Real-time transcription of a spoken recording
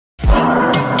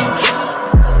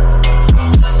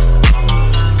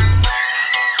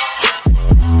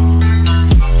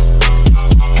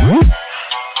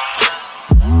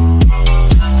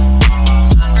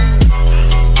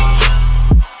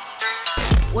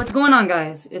What's going on,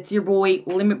 guys? It's your boy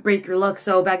Limit Breaker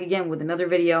Luxo back again with another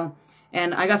video,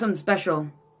 and I got something special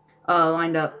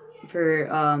lined up for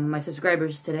my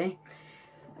subscribers today.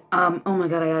 Oh my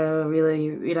god, I gotta really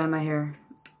redye my hair.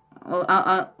 Well,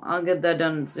 I'll get that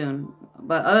done soon.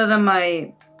 But other than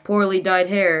my poorly dyed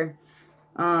hair,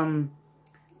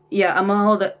 yeah,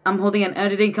 I'm holding an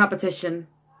editing competition.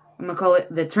 I'm gonna call it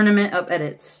the Tournament of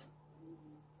Edits.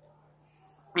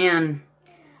 And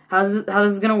how this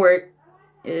is gonna work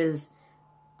is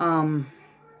there are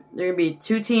gonna be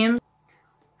 2 teams,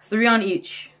 3 on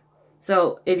each.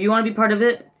 So if you want to be part of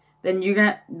it, then you're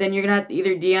gonna have to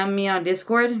either DM me on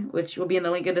Discord, which will be in the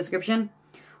link in the description,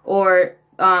 or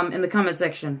in the comment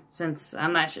section. Since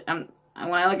when I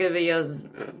look at videos,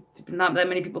 not that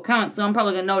many people comment, so I'm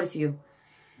probably gonna notice you.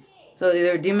 So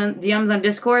either DMs on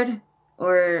Discord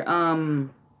or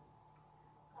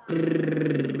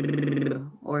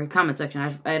comment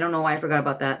section. I don't know why I forgot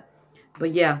about that.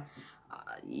 But yeah,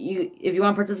 if you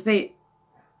want to participate,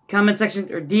 comment section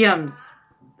or DMs.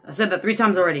 I said that 3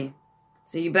 times already,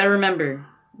 so you better remember.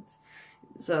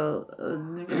 So,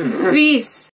 peace!